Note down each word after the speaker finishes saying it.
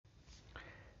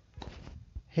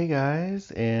Hey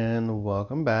guys, and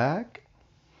welcome back.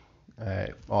 I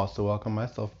also welcome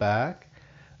myself back.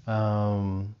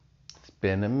 It's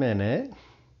been a minute.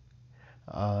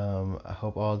 I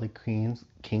hope all the kings,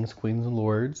 queens, and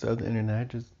lords of the internet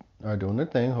just are doing their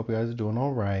thing. Hope you guys are doing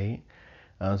all right.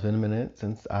 It's been a minute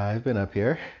since I've been up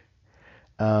here.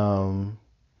 Um,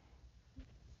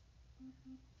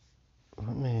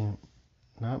 Let me,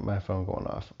 not my phone going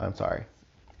off. I'm sorry.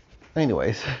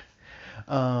 Anyways,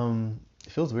 it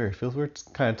feels weird. It feels weird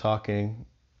kind of talking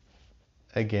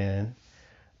again.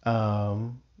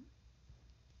 Um,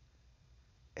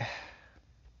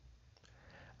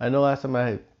 I know last time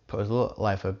I posted a little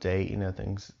life update,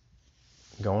 things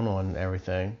going on and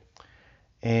everything.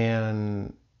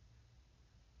 And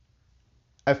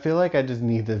I feel like I just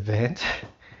need to vent.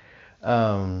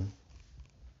 um,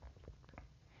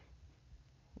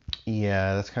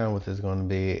 yeah, that's kind of what this is going to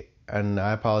be. And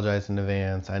I apologize in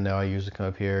advance. I know I usually come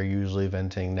up here, usually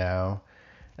venting now.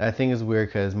 And I think it's weird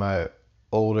because my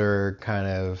older kind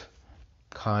of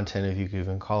content, if you could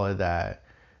even call it that,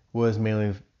 was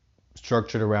mainly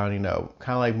structured around,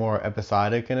 kind of like more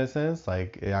episodic in a sense.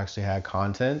 Like it actually had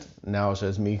content. Now it's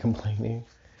just me complaining.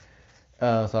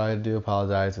 So I do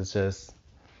apologize. It's just,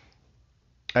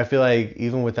 I feel like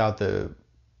even without the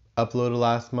upload of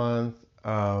last month,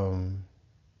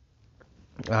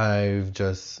 I've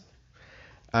just,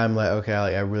 I'm like, okay,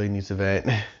 I really need to vent,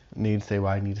 need to say what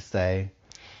I need to say.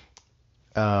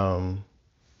 Um,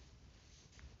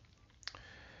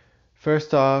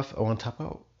 First off, I want to talk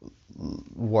about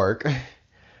work.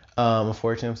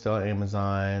 Unfortunately, I'm still at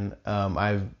Amazon.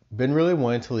 I've been really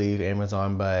wanting to leave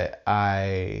Amazon, but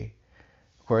I,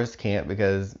 of course, can't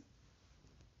because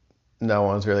no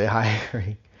one's really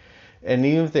hiring. And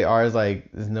even if they are, it's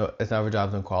not for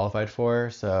jobs I'm qualified for.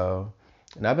 So,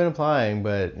 and I've been applying,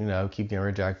 but keep getting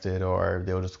rejected, or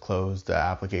they'll just close the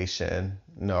application,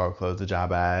 or close the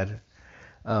job ad.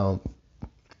 Um,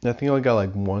 I think I only got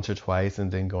like once or twice and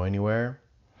didn't go anywhere.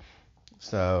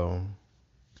 So,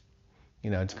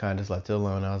 just kind of just left it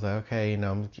alone. I was like, okay,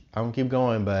 I'm gonna keep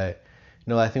going, but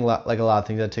I think like a lot of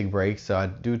things I take breaks. So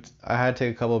I had to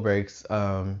take a couple of breaks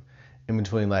in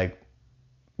between like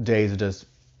days of just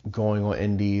going on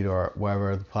Indeed or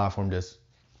wherever the platform, just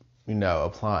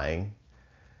applying,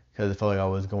 because I felt like I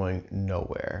was going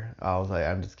nowhere. I was like,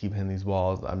 I'm just keep hitting these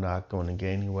walls. I'm not going to get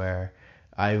anywhere.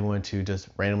 I went to just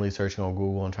randomly searching on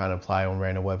Google and trying to apply on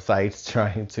random websites,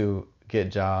 trying to get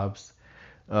jobs.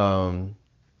 Um,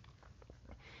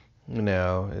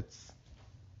 it's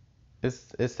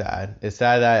it's sad. It's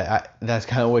sad that that's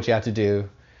kind of what you have to do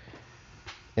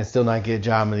and still not get a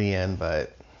job in the end.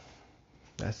 But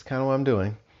that's kind of what I'm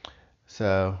doing.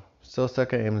 So still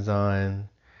stuck at Amazon.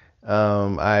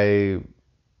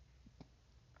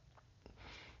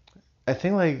 I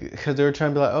think like because they were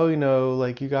trying to be like, oh,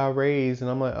 like you got raised, and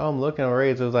I'm like, oh, I'm looking at a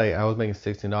raise. It was like I was making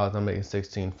 $16, I'm making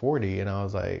 16.40, and I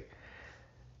was like,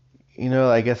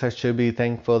 I guess I should be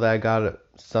thankful that I got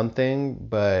something,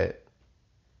 but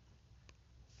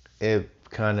it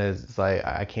kind of is like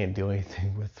I can't do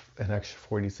anything with an extra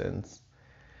 40 cents.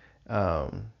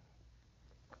 Um,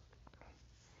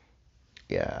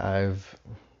 yeah, I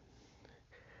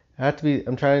have to be.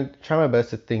 I'm trying my best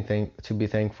to to be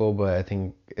thankful, but I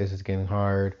think it's just getting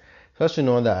hard, especially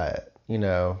knowing that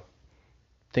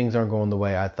things aren't going the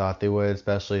way I thought they would,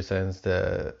 especially since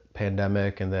the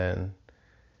pandemic, and then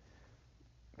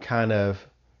kind of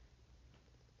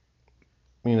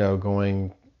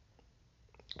going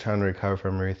trying to recover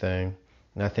from everything.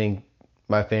 And I think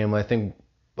my family, I think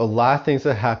a lot of things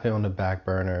that happen on the back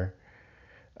burner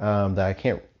that I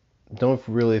don't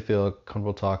really feel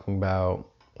comfortable talking about,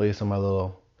 at least on my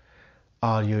little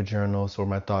audio journals or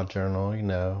my thought journal,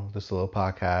 just a little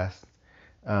podcast.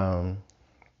 Um,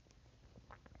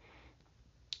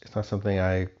 it's not something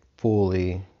I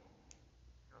fully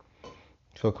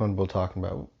feel comfortable talking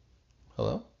about.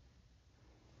 Hello?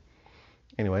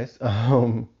 Anyways,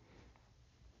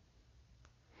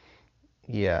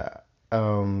 yeah.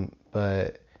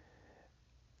 But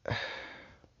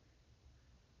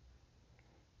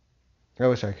I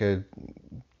wish I could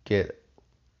get,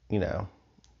 you know,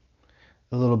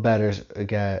 a little better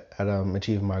at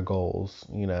achieving my goals,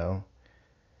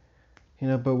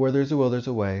 but where there's a will, there's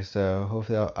a way. So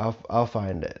hopefully I'll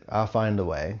find it. I'll find a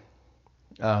way.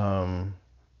 Um,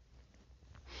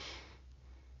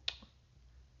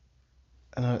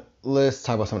 let's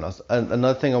talk about something else.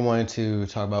 Another thing I wanted to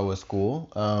talk about was school.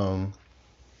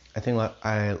 I think last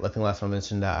time I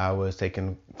mentioned that I was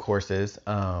taking courses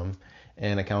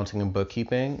in accounting and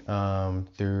bookkeeping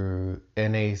through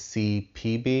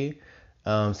NACPB,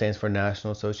 stands for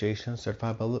National Association of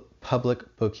Certified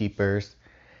Public Bookkeepers,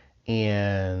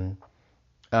 And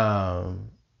um,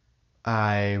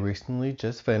 I recently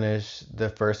just finished the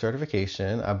first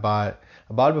certification. I bought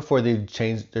it before they're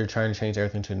trying to change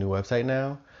everything to a new website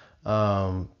now.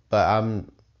 But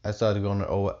I still had to go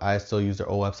on I still use their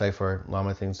old website for a lot of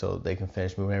my things so they can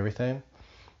finish moving everything.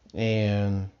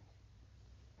 And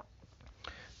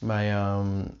my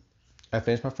I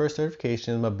finished my first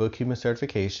certification, my bookkeeping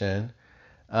certification,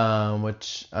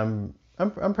 which I'm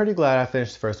pretty glad I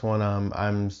finished the first one.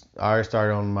 I already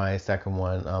started on my second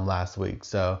one last week.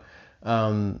 So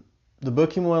the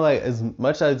bookkeeping one, like as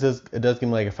much as it does give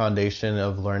me like a foundation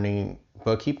of learning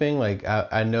bookkeeping, like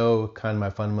I know kind of my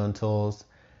fundamentals,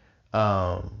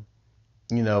 um,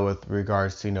 with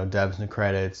regards to debits and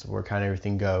credits, where kind of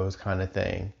everything goes, kind of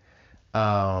thing.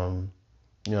 Um,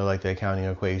 like the accounting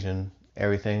equation,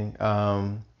 everything.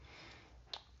 But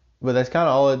that's kind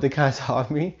of all they kind of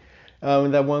taught me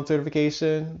in that one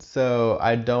certification. So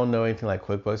I don't know anything like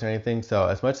QuickBooks or anything. So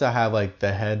as much as I have like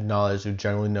the head knowledge to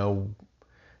generally know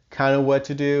kind of what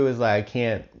to do, is like I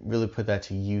can't really put that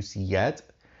to use yet.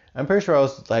 I'm pretty sure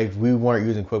we weren't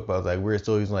using QuickBooks. Like we were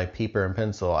still using like paper and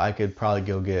pencil. I could probably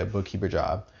go get a bookkeeper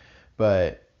job,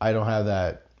 but I don't have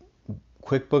that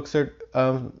QuickBooks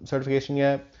certification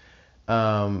yet.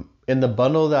 In the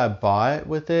bundle that I bought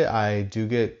with it, I do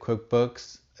get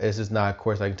QuickBooks. It's just not a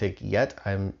course I can take yet.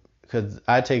 Because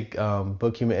I take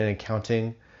bookkeeping and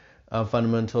accounting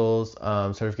fundamentals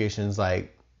certifications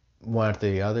like one after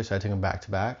the other, so I take them back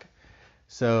to back.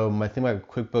 So my thing about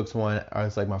QuickBooks one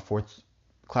is like my fourth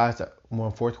course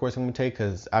I'm gonna take,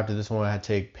 because after this one I had to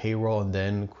take payroll and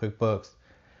then QuickBooks,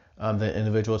 then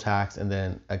individual tax and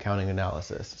then accounting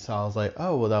analysis. So I was like,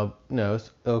 oh well,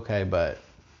 it's okay, but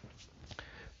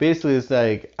basically it's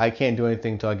like I can't do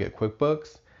anything until I get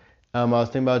QuickBooks. I was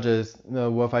thinking about just,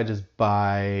 what if I just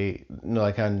buy,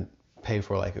 I can pay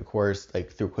for like a course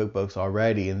like through QuickBooks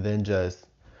already, and then just,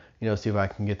 see if I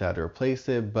can get that to replace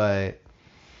it. But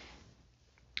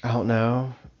I don't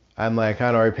know. I'm like, I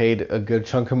kind of already paid a good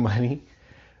chunk of money.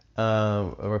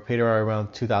 Or paid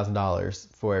around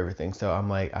 $2,000 for everything. So I'm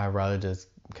like, I'd rather just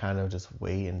kind of just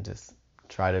wait and just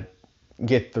try to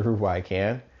get through what I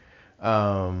can.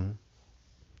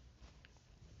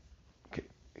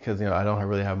 Because I don't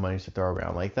really have money to throw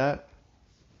around like that.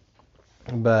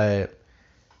 But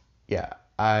yeah,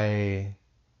 I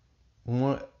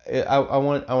want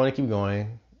to keep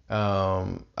going.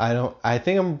 I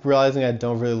think I'm realizing I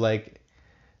don't really like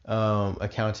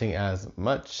accounting as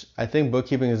much. I think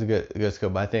bookkeeping is a good skill,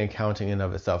 but I think accounting in and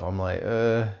of itself, I'm like,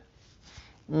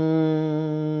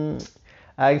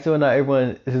 actually not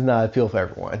everyone, this is not a feel for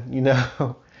everyone.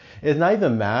 It's not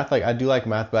even math. Like I do like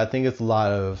math, but I think it's a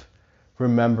lot of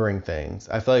remembering things.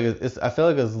 I feel like it's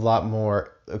a lot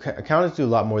more. Accountants do a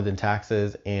lot more than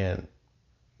taxes and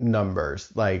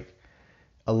numbers. Like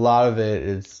a lot of it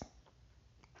is.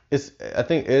 I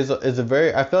think is a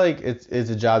very. I feel like it's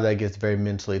a job that gets very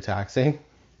mentally taxing,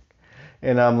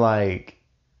 and I'm like,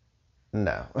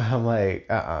 no. I'm like,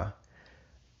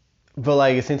 But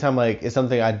like at the same time, like it's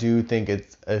something I do think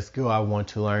it's a skill I want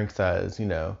to learn, because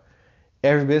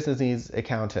every business needs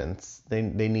accountants. They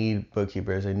need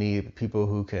bookkeepers. They need people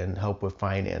who can help with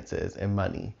finances and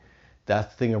money.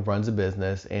 That's the thing that runs a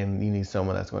business, and you need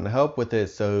someone that's going to help with it.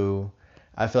 So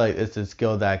I feel like it's a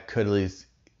skill that could at least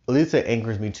it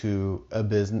anchors me to a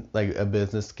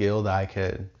business skill that I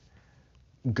could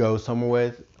go somewhere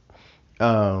with.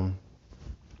 Um,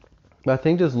 but I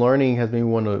think just learning has made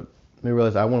me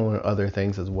realize I want to learn other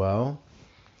things as well.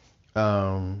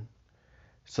 Um,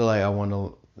 so like I want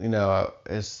to,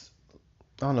 it's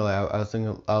I don't know. Like I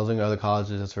was in other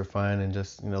colleges just for fun, and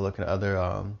just looking at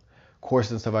other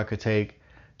courses and stuff I could take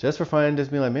just for fun, and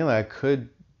just being like, man, like I could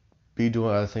be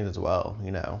doing other things as well.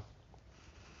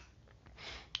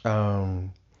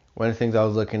 One of the things I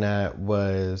was looking at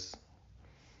was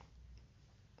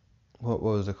what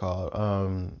was it called?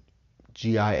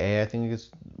 GIA, I think is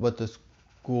what the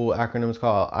school acronym is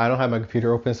called. I don't have my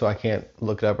computer open, so I can't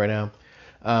look it up right now.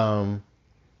 Um,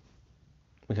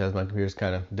 because my computer's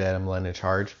kind of dead. I'm letting it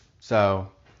charge. So,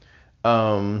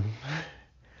 um,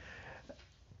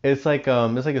 it's like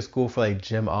a school for like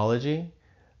gemology.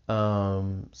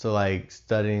 So like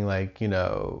studying like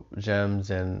gems,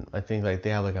 and I think like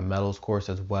they have like a metals course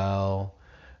as well.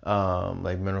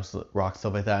 Like minerals, rock,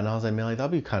 stuff like that. And I was like, man, like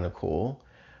that'd be kind of cool.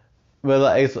 But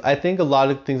like, I think a lot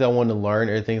of things I want to learn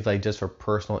are things like just for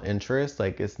personal interest.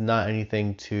 Like it's not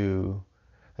anything to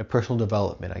like personal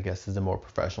development, I guess is a more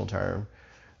professional term.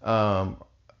 Um,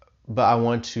 but I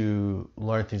want to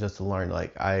learn things just to learn.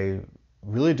 Like I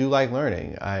really do like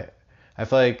learning. I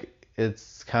feel like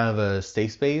it's kind of a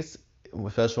safe space,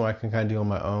 especially when I can kind of do on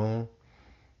my own.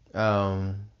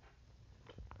 Um,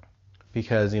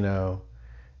 because,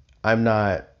 I'm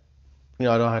not, I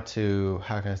don't have to,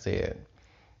 how can I say it?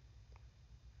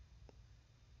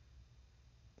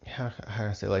 How can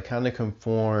I say, like, kind of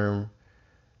conform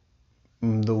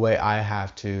the way I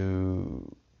have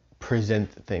to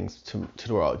present things to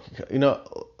the world.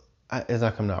 It's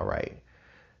not coming out right.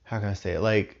 How can I say it?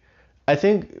 Like, I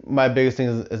think my biggest thing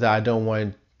is that I don't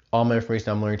want all my information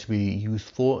I'm learning to be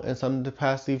useful in some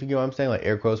capacity, if you get what I'm saying, like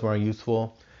air quotes more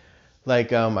useful.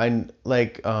 Like I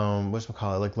like what's it,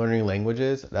 like learning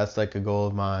languages. That's like a goal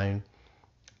of mine.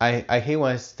 I hate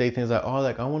when I say things like, oh,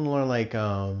 like I want to learn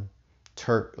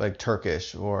like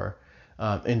Turkish or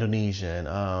Indonesian,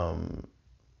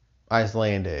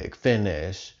 Icelandic,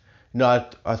 Finnish.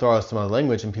 I throw out some other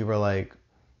language and people are like,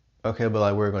 okay, but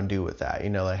like what are we gonna do with that?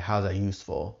 Like how's that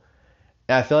useful?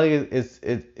 And I feel like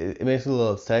it makes me a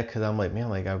little upset because I'm like, man,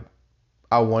 like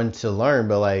I want to learn,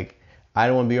 but like I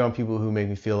don't want to be around people who make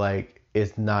me feel like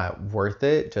it's not worth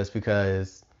it just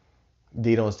because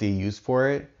they don't see a use for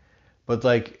it. But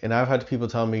like, and I've had people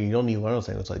tell me you don't need to learn those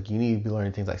languages. Like you need to be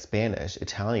learning things like Spanish,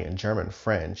 Italian, German,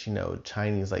 French,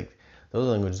 Chinese. Like those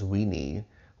are languages we need.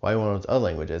 Why you want those other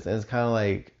languages? And it's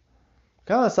kind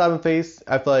of slap in face.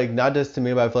 I feel like not just to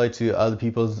me, but I feel like to other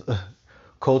people's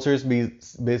cultures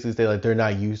basically say like they're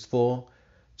not useful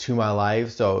to my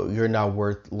life, so you're not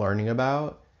worth learning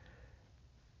about.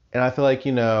 And I feel like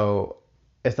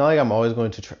it's not like I'm always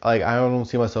going to like I don't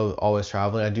see myself always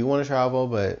traveling. I do want to travel,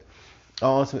 but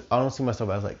I don't see myself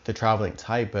as like the traveling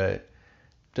type. But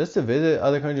just to visit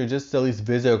other countries, just to at least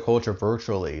visit a culture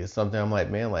virtually is something I'm like,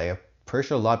 man, like I'm pretty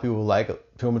sure a lot of people like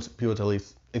people to at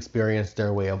least experience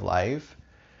their way of life.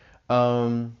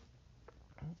 Um,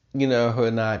 who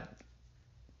are not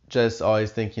just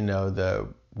always think, the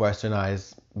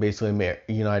westernized, basically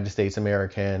United States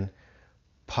American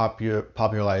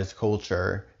popularized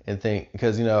culture and think,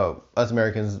 because, us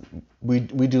Americans, we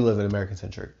do live in an American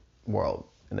centric world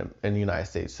in the United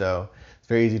States. So it's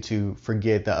very easy to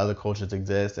forget that other cultures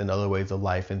exist and other ways of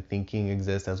life and thinking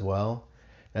exist as well.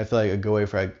 And I feel like a good way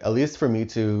for, like, at least for me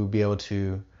to be able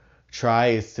to try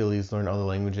is to at least learn other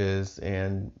languages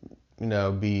and,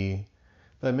 be,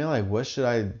 but man, like, what should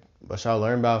I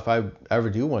learn about if I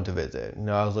ever do want to visit?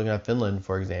 I was looking at Finland,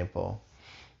 for example.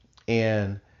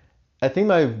 And I think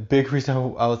my big reason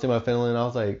I was thinking about Finland, I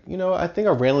was like, I think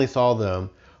I randomly saw them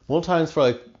multiple times for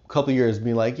like a couple of years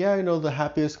being like, yeah, the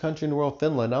happiest country in the world,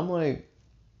 Finland. I'm like,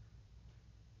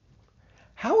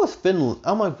 how is Finland?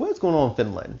 I'm like, what's going on in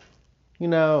Finland?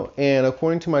 And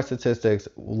according to my statistics,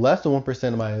 less than 1%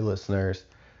 of my listeners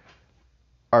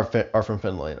are from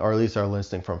Finland, or at least are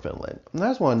listening from Finland. And I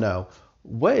just want to know,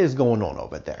 what is going on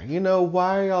over there?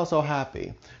 Why are y'all so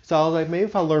happy? So I was like, maybe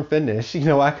if I learn Finnish,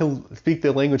 I can speak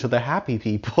the language of the happy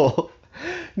people.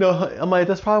 I'm like,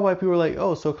 that's probably why people are like,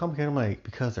 oh, so complicated. I'm like,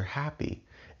 because they're happy.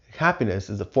 Happiness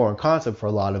is a foreign concept for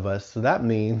a lot of us. So that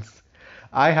means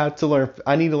I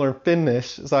need to learn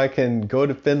Finnish so I can go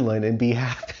to Finland and be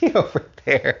happy over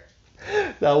there.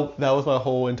 That was my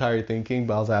whole entire thinking.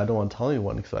 But I was like, I don't want to tell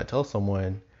anyone because if I tell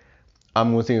someone,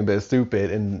 I'm going to seem a bit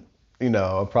stupid and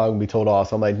I'm probably gonna be told off.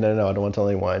 So I'm like, no, I don't want to tell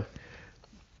anyone.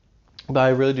 But I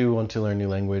really do want to learn a new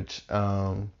language.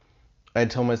 I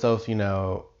told myself,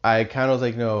 I kind of was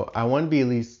like, I want to be at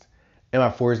least in my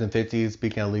 40s and 50s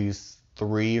speaking at least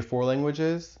 3 or 4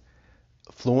 languages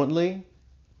fluently.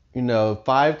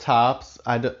 5 tops.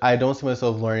 I don't see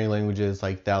myself learning languages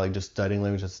like that, like just studying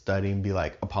languages, studying, be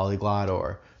like a polyglot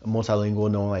or a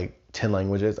multilingual, knowing like 10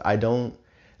 languages. I don't,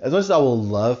 as much as I would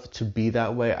love to be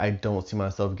that way, I don't see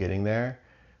myself getting there.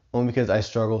 Only because I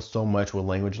struggle so much with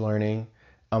language learning.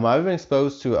 I've been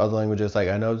exposed to other languages, like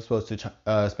I know I'm exposed to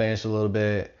Spanish a little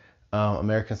bit,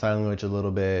 American Sign Language a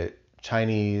little bit,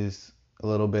 Chinese a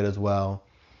little bit as well.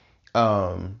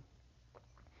 Um,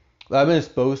 I've been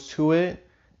exposed to it,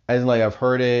 as in like I've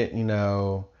heard it,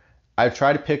 I've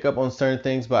tried to pick up on certain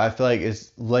things, but I feel like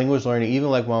it's language learning. Even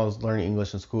like when I was learning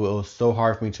English in school, it was so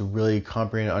hard for me to really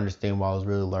comprehend and understand what I was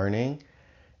really learning.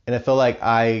 And I feel like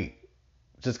I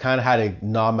just kind of had to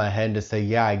nod my head and just say,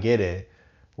 yeah, I get it,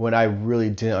 when I really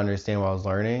didn't understand what I was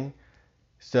learning.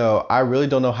 So I really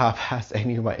don't know how I passed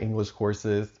any of my English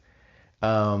courses.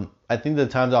 I think the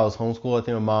times I was homeschooled, I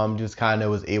think my mom just kind of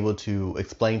was able to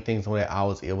explain things the way I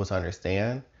was able to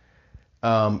understand.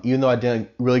 Even though I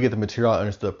didn't really get the material, I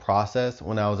understood the process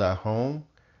when I was at home.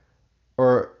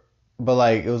 Or, but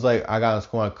like, it was like I got in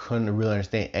school and I couldn't really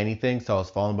understand anything, so I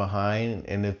was falling behind.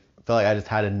 And it felt like I just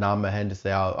had to nod my head to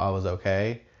say I was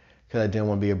okay. Because I didn't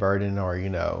want to be a burden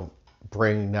or,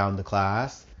 bring down the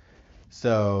class.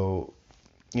 So,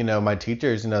 my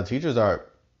teachers, teachers are,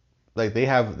 like, they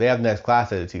have next class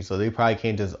to teach, so they probably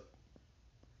can't just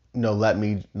let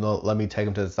me take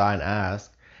them to the side and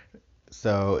ask.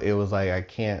 So it was like I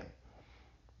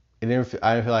didn't feel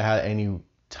like I had any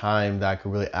time that I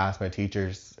could really ask my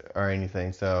teachers or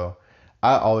anything. So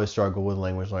I always struggle with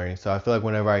language learning. So I feel like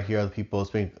whenever I hear other people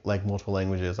speak like multiple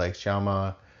languages, like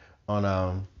Xiaoma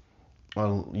on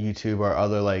YouTube or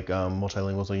other like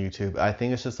multilinguals on YouTube, I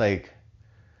think it's just like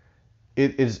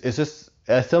it's just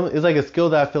it's like a skill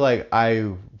that I feel like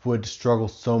I would struggle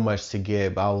so much to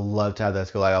get, but I would love to have that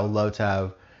skill. Like I would love to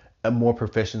have a more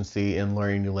proficiency in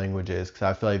learning new languages because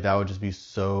I feel like that would just be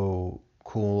so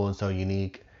cool and so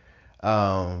unique.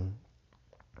 Um,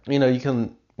 you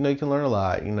can learn a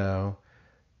lot.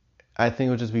 I think it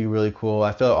would just be really cool.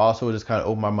 I feel it also would just kind of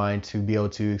open my mind to be able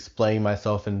to explain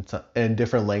myself in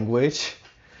different language.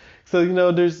 So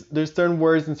there's certain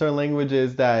words in certain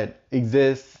languages that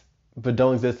exist but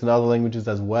don't exist in other languages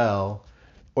as well,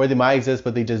 or they might exist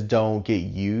but they just don't get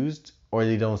used, or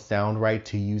they don't sound right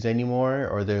to use anymore,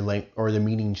 or their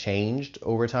meaning changed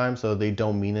over time, so they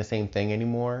don't mean the same thing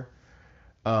anymore.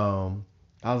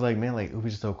 I was like, man, like it would be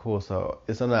just so cool. So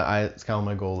it's something it's kind of on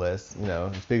my goal list.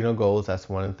 Speaking of goals, that's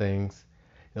one of the things.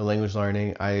 Language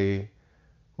learning, I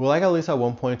would like at least at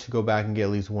one point to go back and get at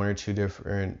least one or two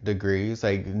different degrees,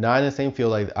 like not in the same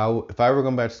field. Like if I ever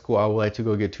go back to school, I would like to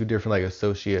go get two different like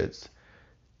associates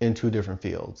in two different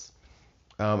fields.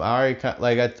 I already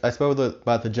I spoke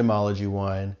about the gemology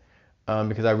one,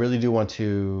 because I really do want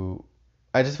to.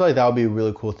 I just feel like that would be a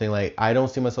really cool thing. Like I don't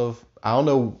see myself. I don't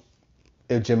know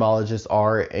if gemologists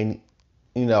are in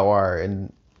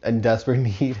desperate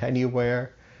need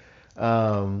anywhere.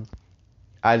 Um,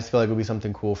 I just feel like it would be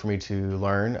something cool for me to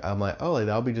learn. I'm like, oh, like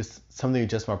that would be just something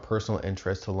just my personal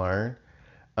interest to learn.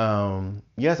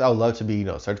 Yes, I would love to be,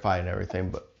 certified and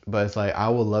everything, but it's like I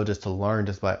would love just to learn,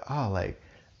 just like, oh, like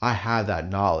I have that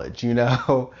knowledge,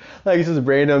 like it's just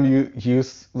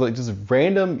just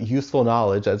random useful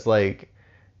knowledge that's like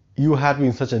you have to be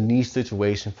in such a niche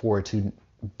situation for it to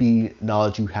be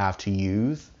knowledge you have to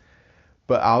use.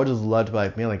 But I would just love to be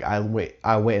like, man, like I went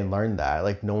and learned that.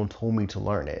 Like no one told me to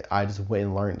learn it. I just went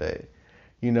and learned it.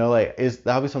 Like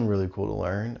that'd be something really cool to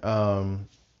learn.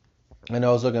 I know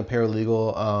I was looking at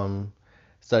paralegal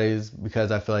studies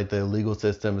because I feel like the legal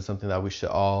system is something that we should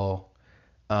all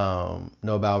know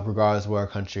about, regardless of where our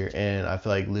country you're in. I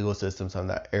feel like legal system is something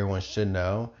that everyone should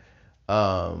know.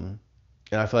 And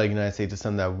I feel like the United States is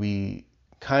something that we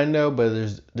kind of know, but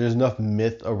there's enough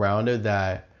myth around it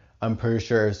that I'm pretty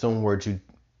sure if someone were to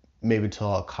maybe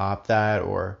tell a cop that,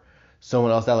 or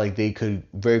someone else that, like, they could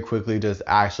very quickly just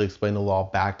actually explain the law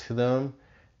back to them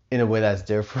in a way that's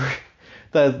different.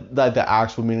 That's like the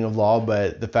actual meaning of law,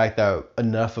 but the fact that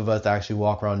enough of us actually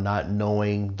walk around not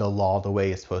knowing the law the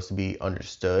way it's supposed to be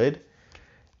understood,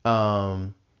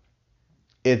 um,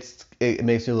 it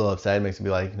makes me a little upset. It makes me be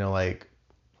like,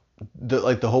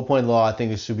 the whole point of law, I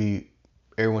think it should be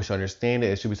everyone should understand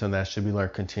it. It should be something that should be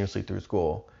learned continuously through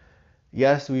school.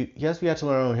 Yes we have to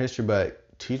learn our own history, but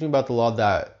teach me about the laws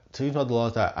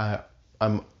that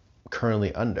I'm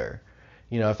currently under.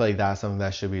 I feel like that's something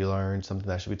that should be learned, something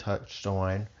that should be touched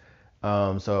on.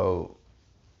 So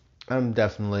I'm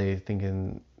definitely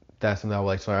thinking that's something I would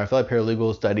like to learn. I feel like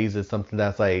paralegal studies is something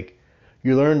that's like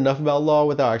you learn enough about law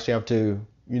without actually have to,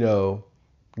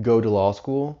 go to law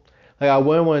school. Like I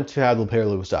wouldn't want to have the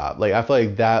paralegal job. Like I feel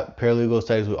like that paralegal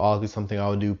studies would always be something I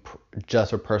would do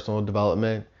just for personal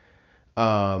development.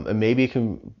 And maybe it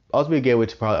can also be a gateway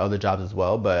to probably other jobs as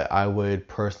well. But I would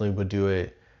do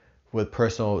it with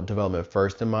personal development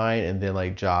first in mind, and then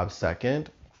like jobs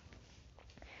second,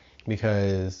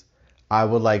 because I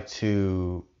would like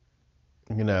to,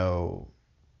 how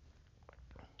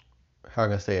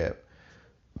can I say it?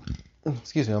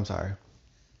 Excuse me, I'm sorry.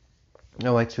 I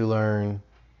like to learn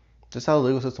just how the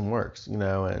legal system works,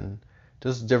 and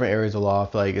just different areas of law.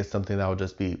 I feel like it's something that would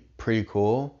just be pretty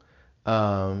cool.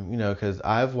 Because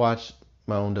I've watched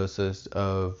my own doses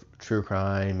of true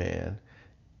crime and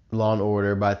Law and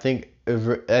Order, but I think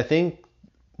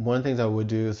one of the things I would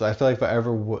do is I feel like if I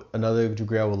ever another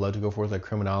degree I would love to go for is like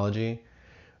criminology,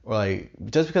 or like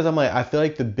just because I'm like I feel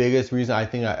like the biggest reason I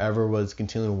think I ever was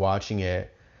continuing watching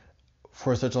it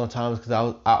for such a long time is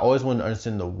because I always wanted to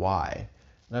understand the why.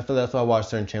 And I feel that's why I watch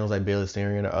certain channels like Bailey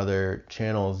Sarian or other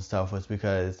channels and stuff, was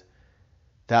because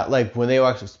that, like, when they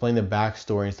actually explain the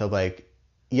backstory and stuff, like,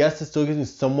 yes, it still gives me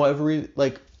somewhat of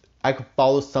like I could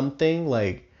follow something,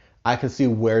 like I can see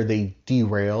where they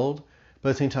derailed, but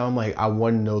at the same time I'm like I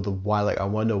want to know the why, like I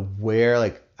want to know where,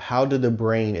 like how did the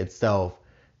brain itself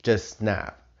just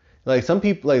snap. Some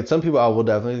people I will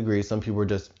definitely agree, some people are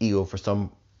just evil for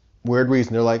some weird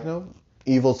reason. They're like, no,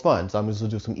 evil's fun, so I'm just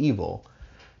gonna do some evil.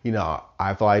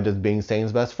 I feel like just being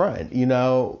Satan's best friend,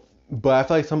 but I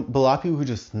feel like but a lot of people who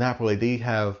just snap, or like they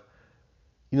have,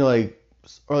 like,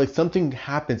 or like something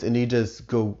happens and they just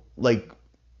go like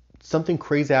something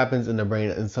crazy happens in their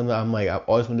brain, and something I'm like, I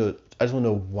just want to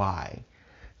know why.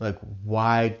 Like,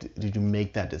 why did you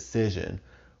make that decision?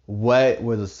 What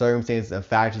were the circumstances and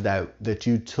factors that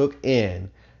you took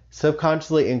in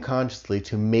subconsciously and consciously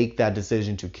to make that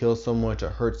decision to kill someone, to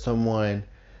hurt someone,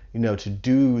 to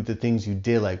do the things you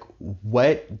did? Like,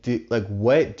 what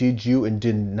did you and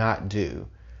did not do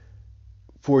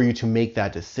for you to make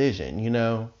that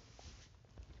decision?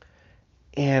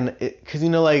 And because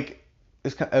like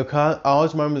it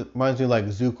always reminds me of, like,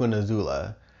 Zuko and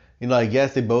Azula. Like,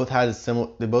 yes, they both had a similar.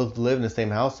 They both lived in the same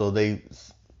household.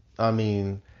 I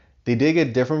mean, they did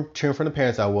get different treatment from the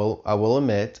parents. I will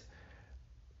admit.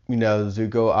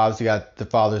 Zuko obviously got the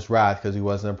father's wrath because he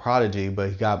wasn't a prodigy, but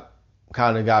he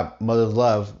kind of got mother's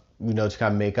love. To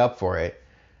kind of make up for it,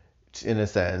 in a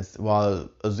sense. While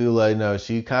Azula,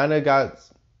 she kind of got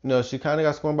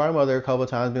scorned by her mother a couple of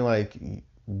times, being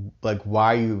like,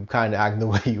 why are you kind of acting the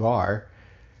way you are?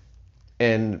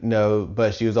 And no,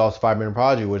 but she was also 5 minute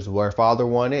prodigy, which is what her father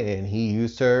wanted, and he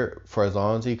used her for as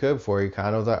long as he could before he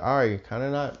kind of was like, all right, you're kind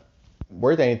of not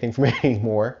worth anything for me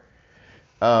anymore.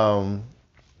 Um,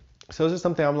 so it's just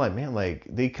something I'm like, man, like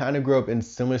they kind of grew up in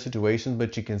similar situations,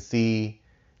 but you can see,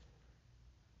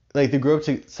 like, they grew up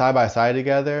side by side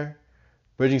together,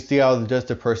 but you see how just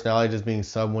their personality just being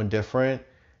somewhat different,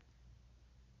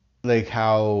 like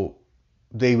how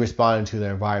they responded to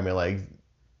their environment,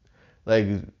 like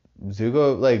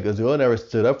Zuko, like Azula never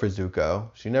stood up for Zuko.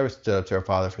 She never stood up to her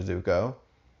father for Zuko.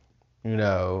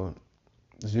 Zuko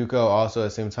also at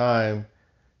the same time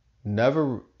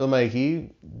never, like, he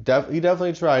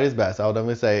definitely tried his best. I would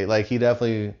definitely say, like, he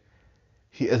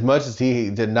as much as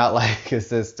he did not like his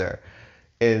sister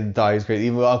and thought he was crazy.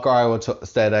 Even Uncle Iroh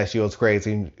said that she was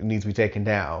crazy and needs to be taken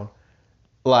down.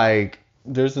 Like,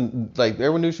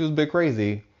 everyone knew she was a bit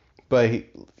crazy, but I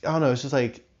don't know. It's just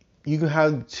like you can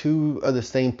have two of the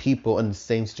same people in the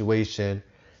same situation,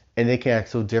 and they can act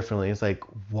so differently. It's like,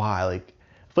 why? Like,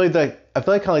 I feel like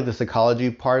kind of like the psychology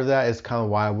part of that is kind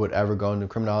of why I would ever go into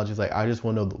criminology. It's like, I just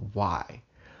want to know the why.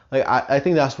 Like, I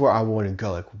think that's where I want to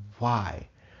go. Like, why?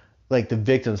 Like, the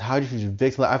victims. How did you choose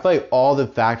victims? Like, I feel like all the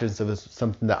factors of this is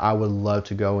something that I would love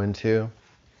to go into.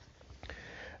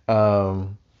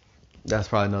 Um, that's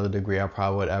probably another degree I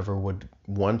probably would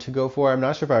want to go for. I'm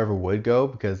not sure if I ever would go,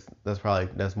 because that's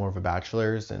more of a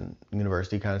bachelor's and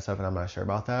university kind of stuff, and I'm not sure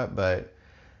about that. But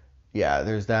yeah,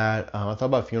 there's that. I thought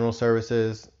about funeral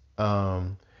services. Let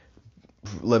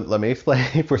me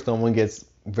explain for someone gets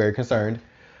very concerned.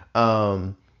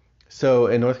 Um, so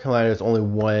in North Carolina, there's only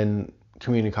one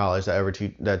community college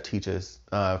that teaches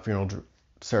funeral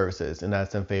services, and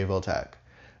that's in Fayetteville Tech.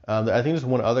 I think there's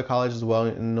one other college as well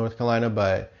in North Carolina,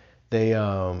 but they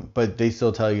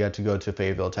still tell you have to go to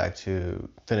Fayetteville Tech to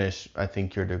finish, I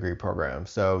think, your degree program.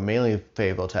 So mainly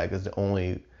Fayetteville Tech is the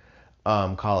only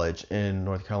college in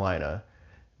North Carolina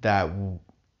that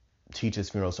teaches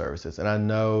funeral services, and I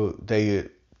know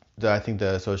I think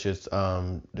the associate's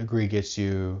degree gets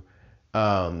you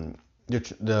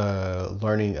the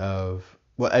learning of,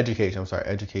 well, education. I'm sorry,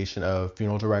 education of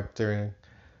funeral directing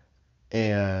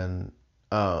and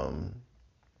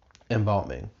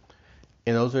embalming.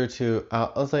 And those are two.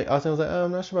 I'm not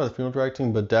sure about the funeral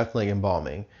directing, but definitely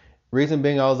embalming. Reason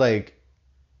being, I was like,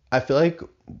 I feel like,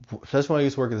 especially when I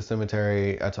used to work at the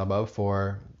cemetery I talked about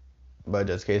before, but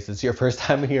just in case it's your first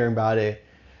time hearing about it,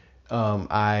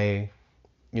 I've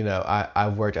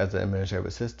worked as an administrative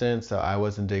assistant, so I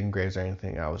wasn't digging graves or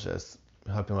anything. I was just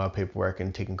helping out paperwork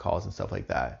and taking calls and stuff like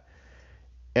that.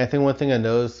 And I think one thing I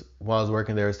noticed while I was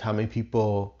working there is how we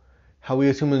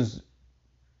as humans,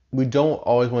 we don't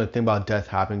always want to think about death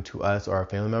happening to us or our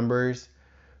family members.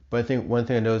 But I think one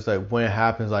thing I noticed, like, when it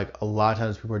happens, like, a lot of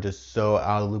times people are just so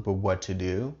out of the loop of what to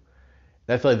do.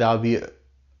 And I feel like that would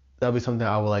be something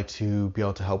I would like to be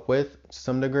able to help with to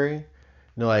some degree.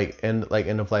 Like end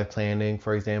of life planning,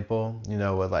 for example.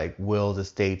 With like wills,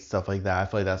 estates, stuff like that. I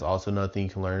feel like that's also another thing you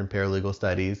can learn in paralegal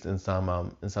studies in some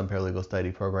paralegal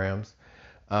study programs.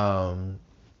 But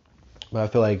I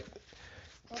feel like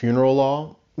funeral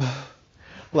law,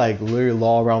 like literally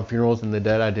law around funerals and the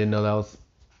dead, I didn't know that was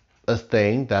a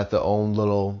thing. That's the own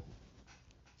little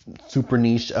super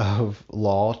niche of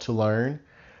law to learn.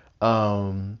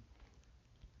 I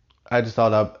just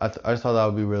thought that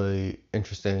would be really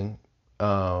interesting.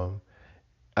 I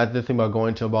did think about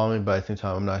going to embalming, but at the same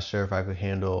time, I'm not sure if I could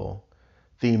handle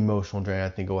the emotional drain I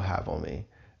think it will have on me.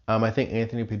 I think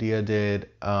Anthony Padilla did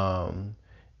a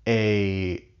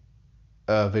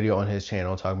video on his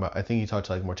channel talking about. I think he talked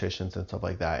to like morticians and stuff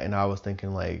like that, and I was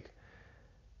thinking, like,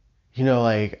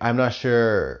 like I'm not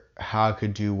sure how I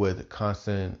could do with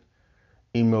constant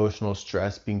emotional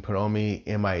stress being put on me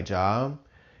in my job.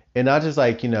 And not just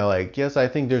like, like, yes, I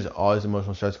think there's always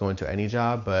emotional stress going to any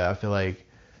job, but I feel like,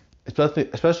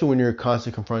 especially when you're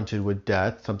constantly confronted with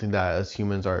death, something that as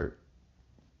humans are,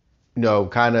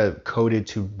 kind of coded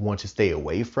to want to stay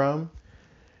away from,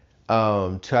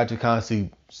 to have to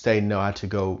constantly say no, I had to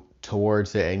go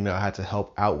towards it and, I had to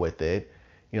help out with it,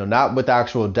 not with the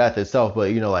actual death itself,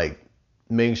 but, like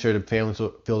making sure the family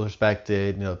feels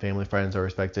respected, family friends are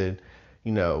respected,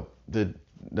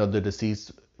 the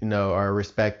deceased, are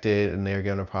respected and they're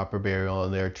given a proper burial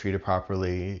and they're treated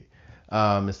properly,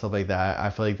 and stuff like that. I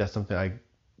feel like that's something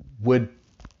would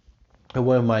I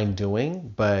wouldn't mind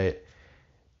doing, but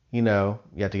you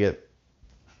have to get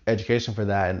education for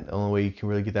that, and the only way you can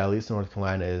really get that, at least in North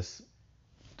Carolina, is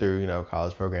through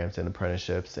college programs and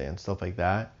apprenticeships and stuff like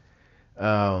that.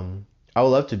 I would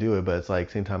love to do it, but it's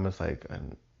like same time it's like,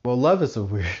 well, love is a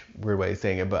weird way of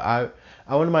saying it, but I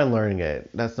wouldn't mind learning it.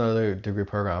 That's another degree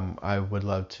program I would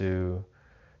love to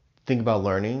think about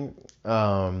learning.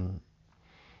 I'm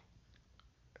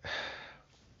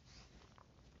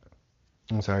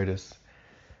sorry, just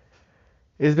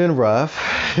it's been rough.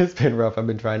 It's been rough. I've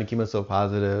been trying to keep myself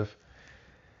positive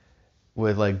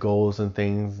with like goals and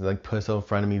things, like put so in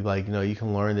front of me, like, you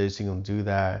can learn this, you can do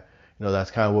that.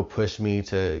 That's kind of what pushed me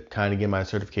to kind of get my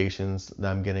certifications that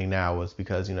I'm getting now, was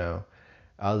because, I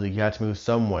was like, you have to move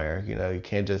somewhere. You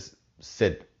can't just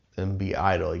sit and be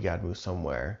idle. You got to move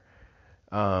somewhere.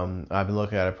 I've been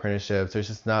looking at apprenticeships. There's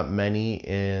just not many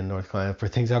in North Carolina for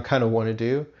things I kind of want to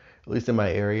do, at least in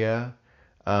my area.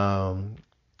 Um,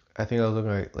 I think I was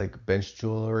looking at like bench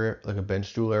jeweler, like a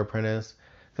bench jeweler apprentice.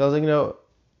 So I was like,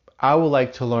 I would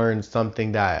like to learn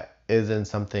something that isn't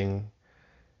something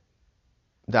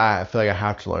that I feel like I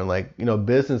have to learn. Like,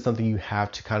 business is something you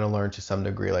have to kind of learn to some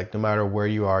degree. Like, no matter where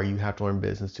you are, you have to learn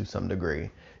business to some degree.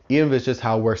 Even if it's just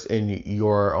how it works in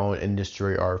your own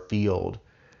industry or field,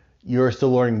 you're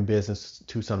still learning business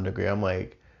to some degree. I'm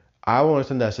like, I want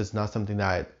something that's just not something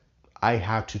that I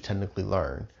have to technically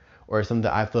learn, or something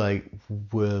that I feel like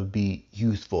will be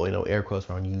useful, air quotes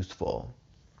around useful.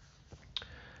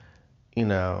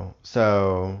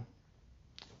 So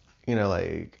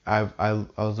like I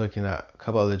was looking at a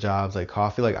couple other jobs, like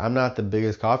coffee. Like I'm not the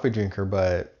biggest coffee drinker,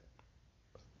 but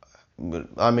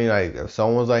I mean, like if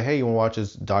someone was like, "Hey, you want to watch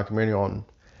this documentary on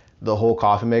the whole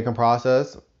coffee making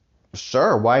process?"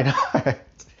 Sure, why not?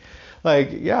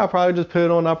 Like, yeah, I'll probably just put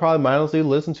it on. I'll probably mindlessly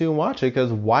listen to and watch it,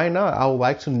 because why not? I would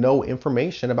like to know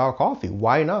information about coffee.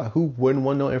 Why not? Who wouldn't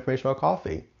want to know information about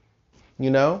coffee? You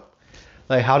know?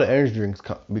 Like how the energy drinks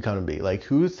become to be. Like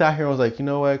who sat here and was like, you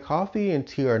know what, coffee and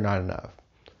tea are not enough.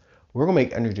 We're gonna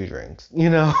make energy drinks.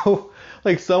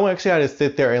 Like someone actually had to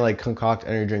sit there and like concoct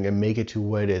energy drink and make it to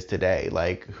what it is today.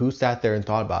 Like who sat there and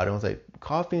thought about it and was like,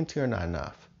 coffee and tea are not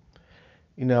enough.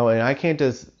 And I can't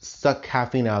just suck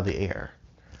caffeine out of the air.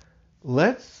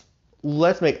 Let's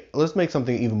let's make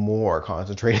something even more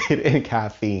concentrated in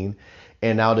caffeine,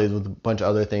 and nowadays with a bunch of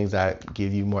other things that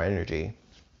give you more energy.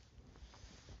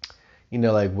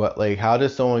 Like what, like how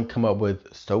does someone come up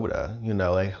with soda?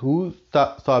 Like who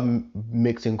thought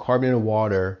mixing carbonated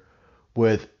water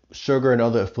with sugar and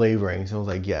other flavorings? And I was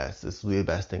like, yes, this will be the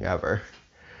best thing ever.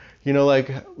 And like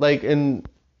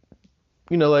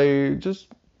just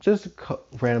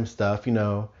random stuff.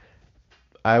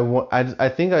 I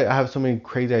think I have so many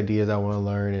crazy ideas I want to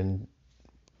learn and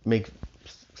make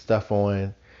stuff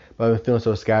on, but I've been feeling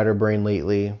so scatterbrained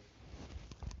lately.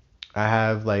 I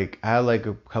had like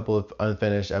a couple of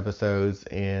unfinished episodes,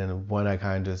 and one I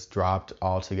kind of just dropped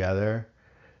altogether.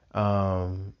 I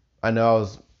know I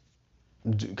was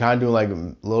kind of doing like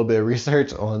a little bit of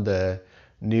research on the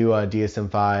new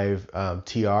DSM-5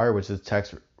 TR, which is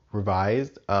text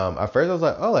revised. At first I was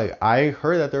like, oh, like I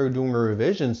heard that they were doing a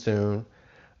revision soon,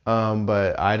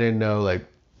 but I didn't know like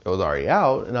it was already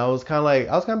out, and I was kind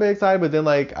of excited, but then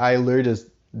like I literally just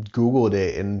Googled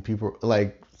it, and people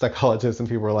like psychologists and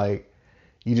people were like,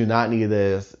 you do not need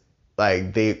this.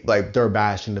 Like they're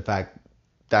bashing the fact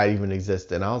that even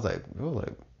exists, and I was like, oh,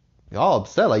 like y'all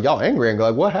upset, like y'all angry, and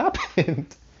like what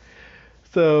happened?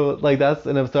 So like that's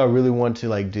an episode I really want to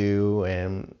like do,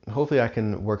 and hopefully I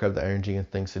can work up the energy and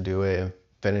things to do it and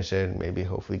finish it, and maybe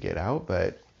hopefully get out.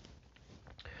 But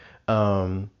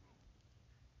um,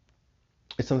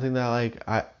 it's something that like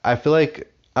I feel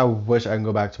like I wish I can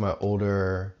go back to my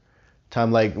older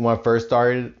time, like when I first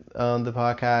started the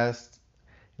podcast.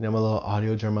 My little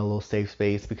audio journal, my little safe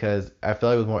space, because I feel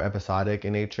like it was more episodic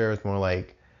in nature. It's more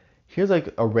like, here's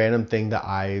like a random thing that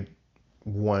I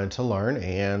wanted to learn,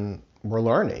 and we're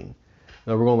learning.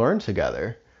 We're gonna learn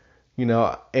together.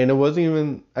 And it wasn't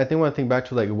even, I think when I think back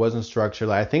to like, it wasn't structured.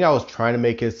 Like, I think I was trying to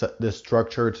make it this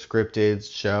structured, scripted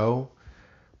show,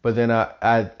 but then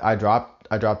I dropped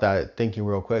that thinking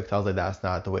real quick. So I was like, that's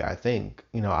not the way I think.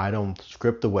 I don't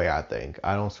script the way I think.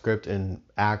 I don't script and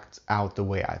act out the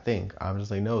way I think. I'm just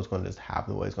like, no, it's going to just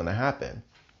happen the way it's going to happen.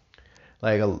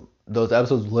 Like those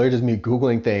episodes, literally just me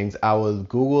Googling things. I would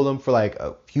Google them for like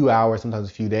a few hours, sometimes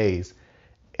a few days.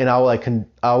 And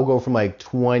I'll go from like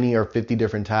 20 or 50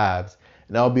 different tabs.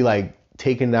 And I'll be like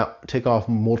take off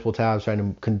multiple tabs, trying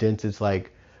to condense it to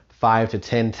like 5 to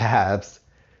 10 tabs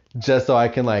just so I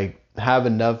can like have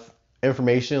enough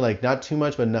information, like not too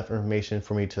much, but enough information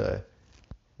for me to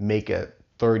make a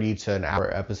 30 to an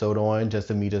hour episode on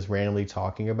just of me just randomly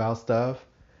talking about stuff.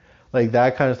 Like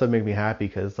that kind of stuff makes me happy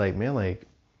because like, man, like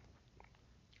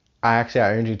I actually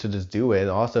had energy to just do it.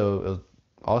 And also, it was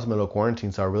also middle of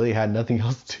quarantine, so I really had nothing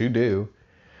else to do.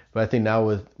 But I think now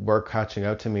with work catching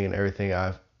up to me and everything,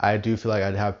 I do feel like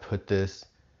I'd have put this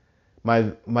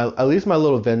my at least my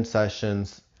little vent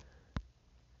sessions,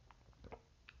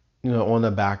 on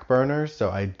the back burner,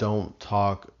 so I don't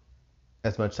talk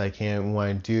as much as I can. When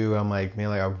I do, I'm like, man,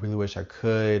 like I really wish I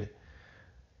could,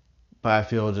 but I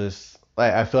feel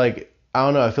like I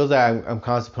don't know. It feels like I'm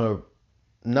constantly putting,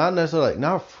 not necessarily like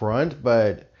not front,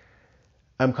 but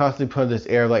I'm constantly putting this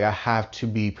air of like I have to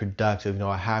be productive.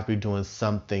 I have to be doing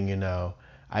something.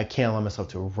 I can't allow myself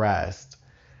to rest.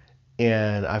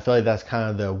 And I feel like that's kind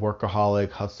of the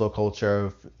workaholic hustle culture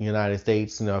of the United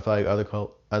States. I feel like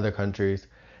other countries,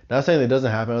 not saying that it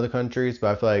doesn't happen in other countries,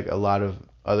 but I feel like a lot of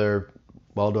other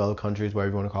well-developed countries,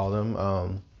 whatever you want to call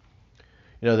them,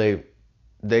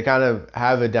 they kind of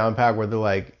have it down pat where they're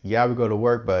like, yeah, we go to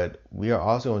work, but we are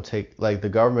also going to take, like the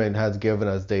government has given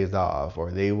us days off, or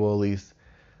they will at least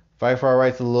fight for our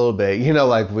rights a little bit.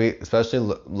 Like especially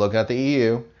looking at the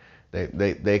EU,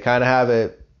 they kind of have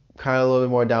it kind of a little bit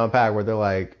more down pat where they're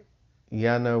like,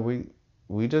 yeah, no,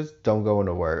 we just don't go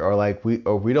into work, or like we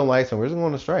don't like something, we're just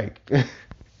going to strike.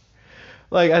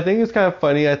 Like I think it's kind of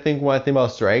funny. I think when I think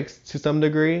about strikes to some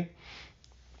degree,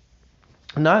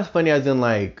 not as funny as in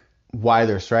like why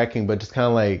they're striking, but just kind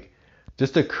of like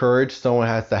just the courage someone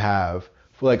has to have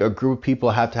for like a group of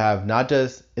people have to have, not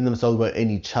just in themselves but in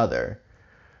each other.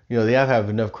 They have to have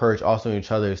enough courage also in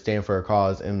each other to stand for a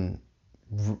cause and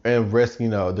risk,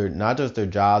 they're not just their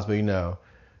jobs, but you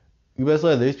best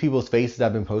let there's people's faces that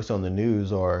have been posted on the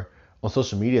news or on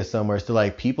social media somewhere. So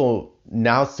like people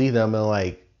now see them and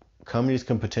like companies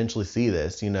can potentially see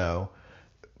this,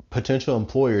 potential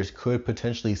employers could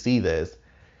potentially see this,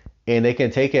 and they can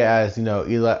take it as,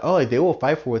 either like, oh, like they will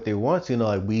fight for what they want. So,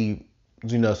 like we,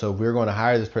 so if we're going to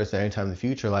hire this person anytime in the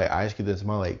future, like I just keep this in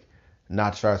mind, like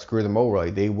not to try to screw them over.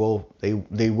 Like they will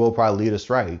probably lead a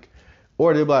strike,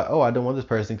 or they'll be like, oh, I don't want this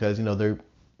person because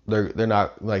they're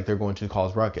not like they're going to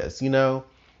cause ruckus, But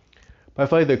I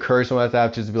feel like the courage someone has to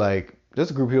have just be like, just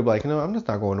a group of people like, I'm just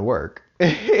not going to work,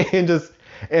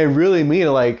 and really mean it.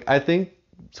 Like I think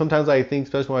sometimes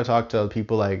especially when I talk to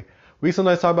people, like we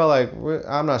sometimes talk about like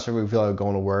I'm not sure we feel like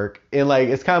going to work, and like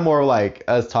it's kind of more like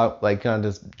us talk like kind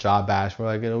of just job bash. We're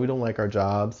like, we don't like our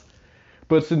jobs,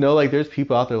 but to know like there's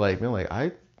people out there like, man, like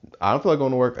I don't feel like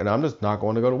going to work, and I'm just not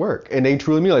going to go to work, and they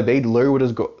truly mean like they literally would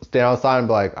just go stand outside and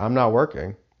be like, I'm not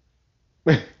working.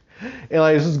 And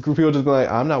like it's just group of people just be like,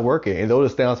 I'm not working, and they'll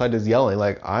just stand outside just yelling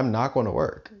like, I'm not going to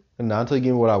work, and not until you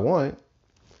give me what I want.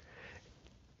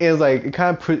 And it's like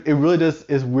it really just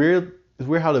it's weird. It's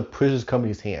weird how it pushes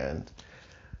companies' hand.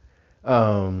 I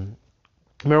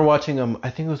remember watching I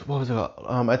think it was, what was it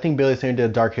called? I think Bailey Sanders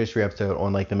did a Dark History episode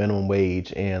on like the minimum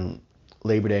wage and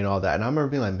Labor Day and all that, and I remember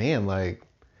being like, man, like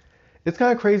it's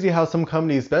kind of crazy how some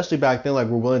companies, especially back then, like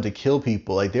were willing to kill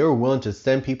people. Like they were willing to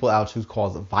send people out to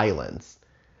cause violence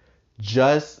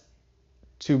just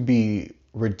to be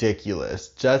ridiculous,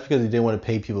 just because they didn't want to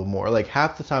pay people more. Like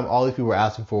half the time, all these people were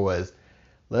asking for was,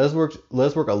 let's work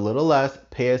a little less,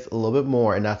 pay us a little bit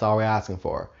more, and that's all we're asking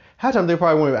for. Half the time, they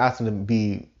probably weren't even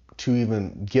asking to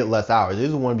even get less hours. They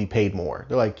just want to be paid more.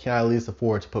 They're like, can I at least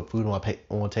afford to put food on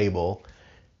the table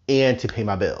and to pay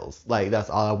my bills? Like that's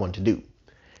all I want to do.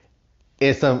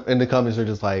 And the companies are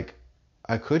just like,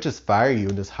 I could just fire you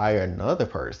and just hire another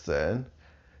person.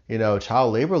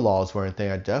 Child labor laws weren't a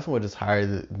thing. I definitely would just hire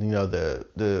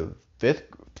the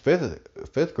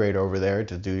fifth grader over there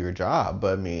to do your job.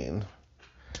 But I mean,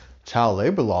 child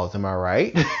labor laws, am I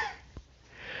right?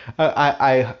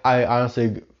 I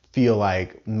honestly feel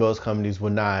like most companies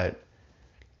would not.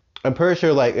 I'm pretty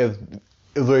sure like if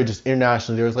they're just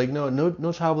internationally, there was like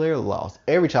no child labor laws.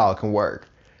 Every child can work.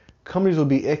 Companies would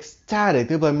be ecstatic.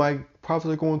 They'd be like, my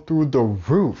profits are going through the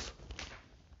roof.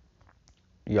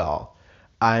 Y'all,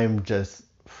 I'm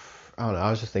I don't know.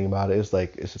 I was just thinking about it. It's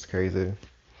like, it's just crazy.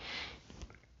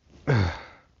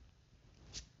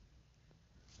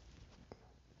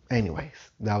 Anyways,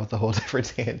 that was a whole different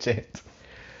tangent.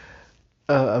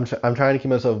 I'm trying to keep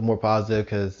myself more positive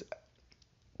because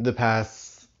the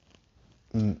past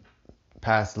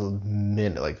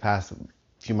minute, like past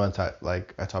few months, I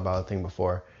talked about a thing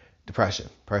before, depression.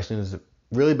 Depression is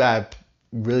really bad,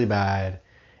 really bad.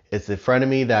 It's a friend of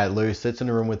me that literally sits in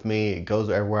the room with me. It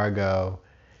goes everywhere I go,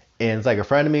 and it's like a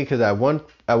friend of me because at one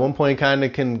point kind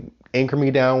of can anchor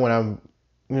me down when I'm,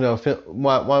 when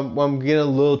I'm getting a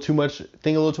little too much,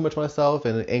 thinking a little too much of myself,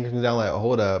 and it anchors me down like,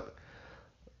 hold up,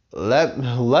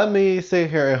 let me sit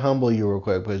here and humble you real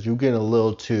quick because you're getting a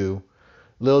little too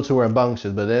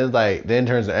rambunctious. But then it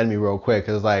turns to enemy real quick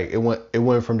because it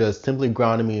went from just simply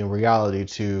grounding me in reality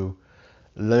to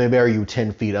let me bury you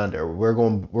 10 feet under. We're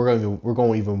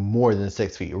going even more than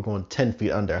 6 feet. We're going 10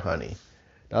 feet under, honey.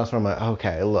 That's when I'm like,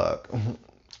 okay, look,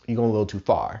 you're going a little too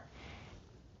far.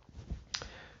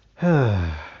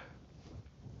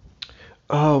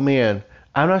 Oh man,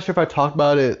 I'm not sure if I talked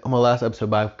about it on my last episode,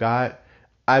 but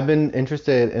I've been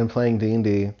interested in playing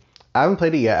D&D. I haven't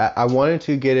played it yet. I wanted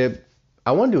to get it.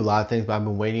 I want to do a lot of things, but I've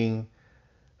been waiting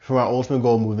for my ultimate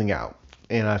goal, moving out.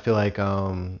 And I feel like I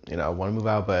want to move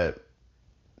out, but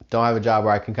don't have a job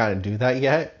where I can kind of do that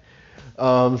yet.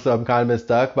 So I'm kind of been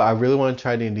stuck, but I really want to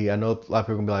try D&D. I know a lot of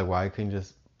people are gonna be like, why couldn't you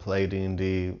just play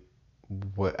D&D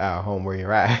at home where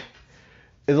you're at?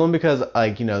 It's only because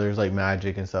there's like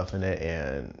magic and stuff in it,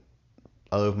 and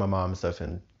I live with my mom and stuff,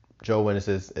 and Joe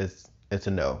witnesses it's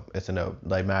a no. It's a no.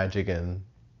 Like magic and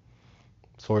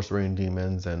sorcery and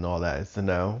demons and all that. It's a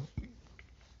no.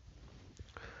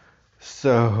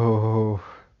 So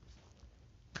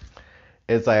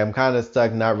it's like I'm kind of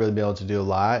stuck, not really being able to do a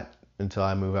lot until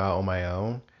I move out on my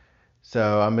own.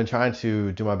 So I've been trying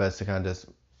to do my best to kind of just,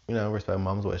 respect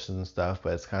mom's wishes and stuff,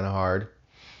 but it's kind of hard.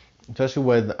 Especially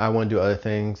when I want to do other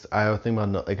things. I was thinking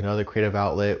about like another creative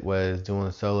outlet was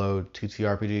doing solo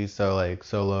TTRPGs. So like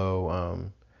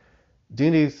solo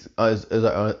D&D is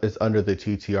under the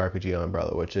TTRPG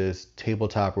umbrella, which is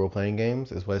tabletop role playing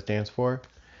games, is what it stands for.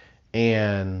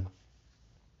 And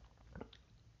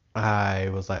I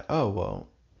was like, oh well,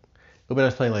 it'll be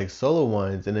nice playing like solo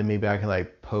ones, and then maybe I can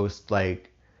like post like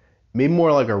maybe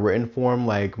more like a written form,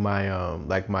 like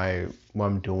my what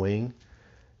I'm doing.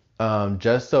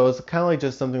 Just so it's kind of like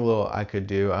just something little I could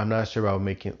do. I'm not sure about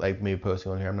making like maybe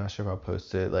posting on here. I'm not sure if I'll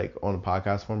post it like on a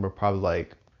podcast form, but probably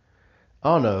like I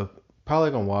don't know,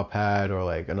 probably like on Wattpad or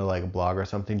like another like blog or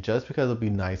something. Just because it'll be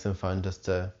nice and fun just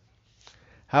to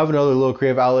have another little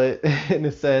creative outlet in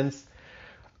a sense.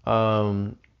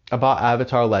 About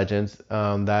Avatar Legends,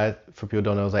 that for people who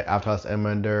don't know is like Avatar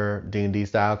Airbender D&D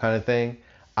style kind of thing.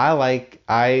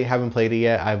 I haven't played it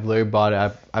yet. I've literally bought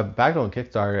it. I've backed on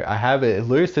Kickstarter. I have it. It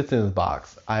literally sits in this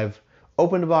box. I've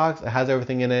opened the box. It has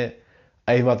everything in it.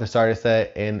 I even bought the starter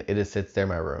set, and it just sits there in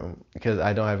my room because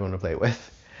I don't have anyone to play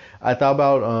with. I thought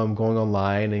about going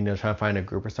online and trying to find a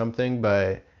group or something,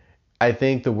 but I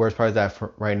think the worst part is that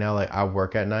for right now, like I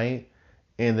work at night,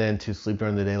 and then to sleep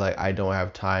during the day, like I don't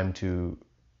have time to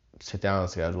sit down on a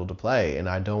schedule to play, and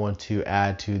I don't want to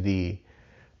add to the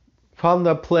problem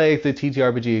that plagues the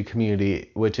TTRPG community,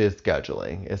 which is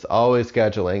scheduling. It's always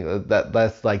scheduling.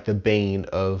 That's like the bane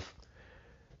of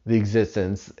the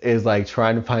existence, is like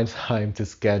trying to find time to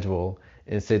schedule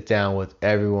and sit down with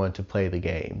everyone to play the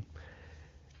game.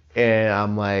 And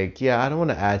I'm like, yeah, I don't want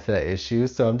to add to that issue,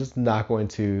 so I'm just not going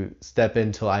to step in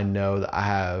until I know that I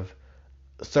have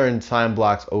certain time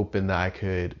blocks open that I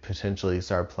could potentially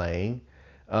start playing.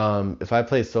 If I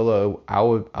play solo,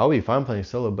 I'll be fine playing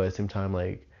solo, but at the same time,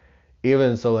 like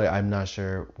even solo, I'm not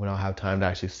sure when I'll have time to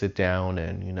actually sit down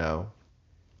and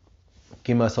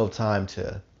give myself time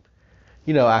to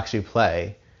actually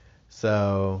play.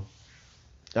 So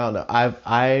I don't know.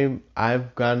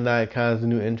 I've gotten that kind of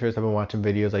new interest. I've been watching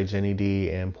videos like Jenny D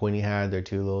and Pointy Hat. They're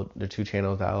two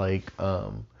channels that I like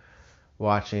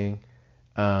watching.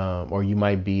 Or You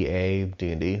Might Be a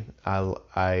D&D.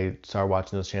 I started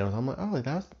watching those channels. I'm like, oh, like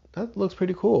that looks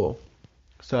pretty cool.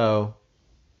 So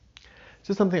it's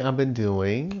just something I've been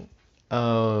doing.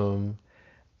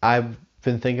 I've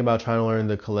been thinking about trying to learn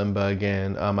the kalimba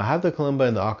again. I have the kalimba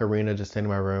and the ocarina just in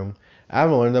my room. I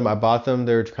haven't learned them. I bought them.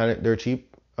 They're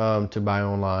cheap to buy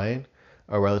online,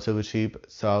 or relatively cheap.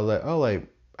 So I was like, oh, like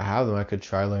I have them. I could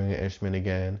try learning an instrument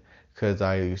again because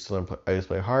I used to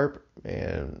play harp,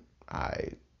 and I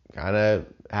kind of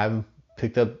haven't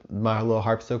picked up my little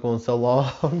harpsichle in so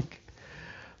long.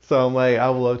 So I'm like, I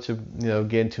would love to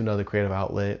get into another creative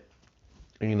outlet.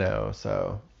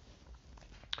 So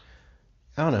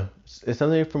I don't know. It's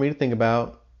something for me to think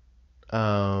about.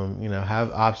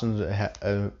 have options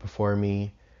before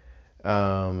me.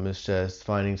 It's just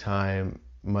finding time,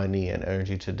 money, and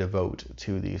energy to devote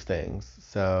to these things.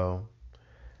 So,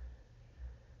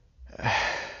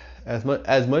 as much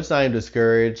as I am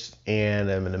discouraged and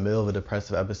I'm in the middle of a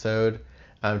depressive episode,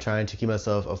 I'm trying to keep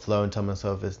myself afloat and tell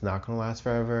myself it's not gonna last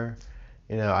forever.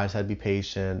 I just had to be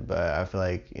patient, but I feel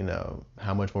like,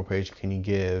 how much more patience can you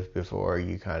give before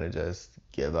you kind of just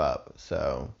give up?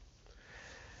 So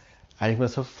I keep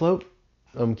myself afloat,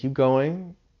 keep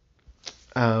going.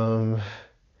 Um,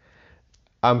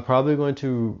 I'm probably going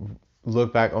to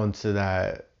look back onto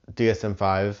that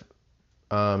DSM-5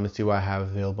 and see what I have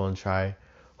available and try,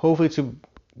 hopefully, to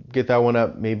get that one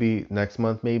up maybe next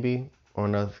month, maybe, or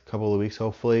another couple of weeks,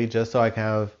 hopefully, just so I can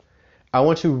have. I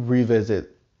want to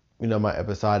revisit, my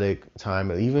episodic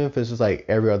time, even if it's just like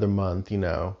every other month.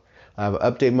 I have an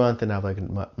update month and I have like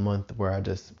a month where I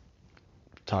just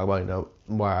talk about,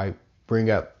 where I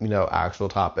bring up, actual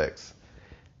topics,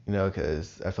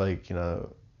 because I feel like,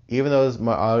 even though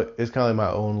it's kind of like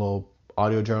my own little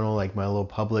audio journal, like my little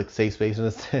public safe space in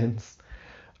a sense.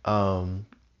 I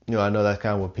know that's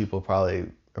kind of what people probably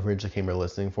originally came here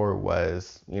listening for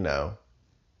was,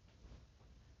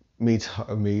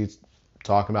 me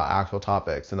talking about actual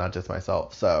topics and not just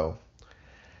myself. So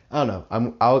I don't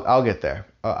know. I'll get there.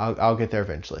 I'll get there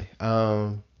eventually.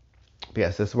 But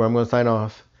yes, this is where I'm going to sign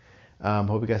off.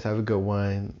 Hope you guys have a good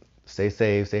one. Stay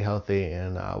safe, stay healthy,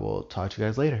 and I will talk to you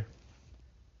guys later.